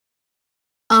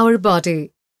Our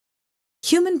body.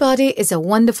 Human body is a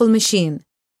wonderful machine.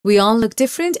 We all look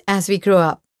different as we grow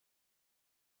up.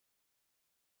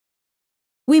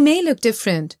 We may look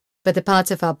different, but the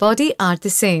parts of our body are the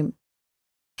same.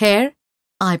 Hair,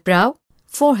 eyebrow,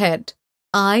 forehead,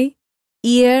 eye,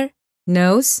 ear,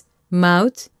 nose,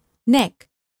 mouth, neck,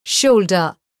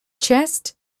 shoulder,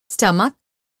 chest, stomach,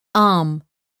 arm,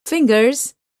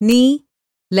 fingers, knee,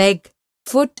 leg,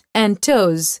 foot and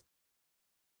toes.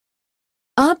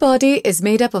 Our body is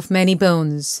made up of many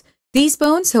bones. These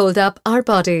bones hold up our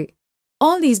body.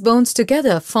 All these bones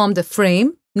together form the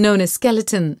frame known as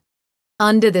skeleton.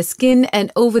 Under the skin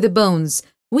and over the bones,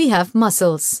 we have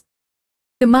muscles.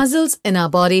 The muscles in our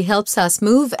body helps us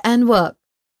move and work.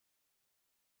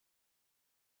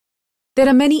 There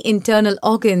are many internal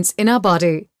organs in our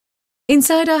body.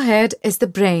 Inside our head is the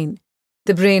brain.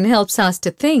 The brain helps us to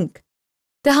think.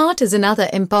 The heart is another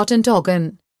important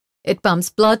organ. It pumps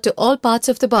blood to all parts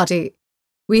of the body.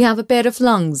 We have a pair of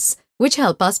lungs, which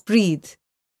help us breathe.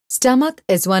 Stomach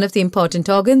is one of the important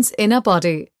organs in our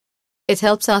body. It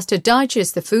helps us to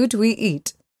digest the food we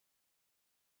eat.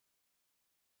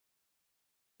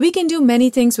 We can do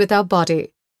many things with our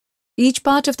body. Each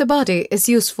part of the body is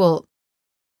useful.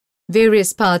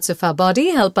 Various parts of our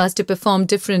body help us to perform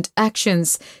different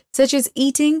actions such as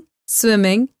eating,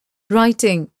 swimming,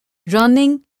 writing,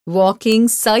 running, walking,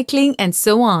 cycling, and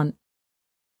so on.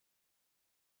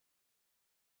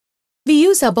 We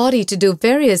use our body to do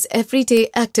various everyday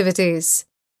activities.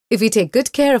 If we take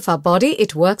good care of our body,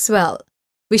 it works well.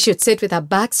 We should sit with our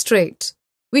back straight.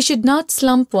 We should not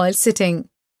slump while sitting.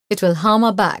 It will harm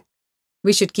our back.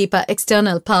 We should keep our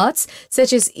external parts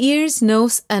such as ears,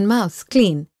 nose, and mouth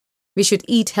clean. We should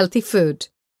eat healthy food.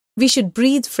 We should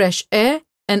breathe fresh air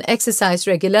and exercise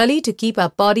regularly to keep our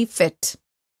body fit.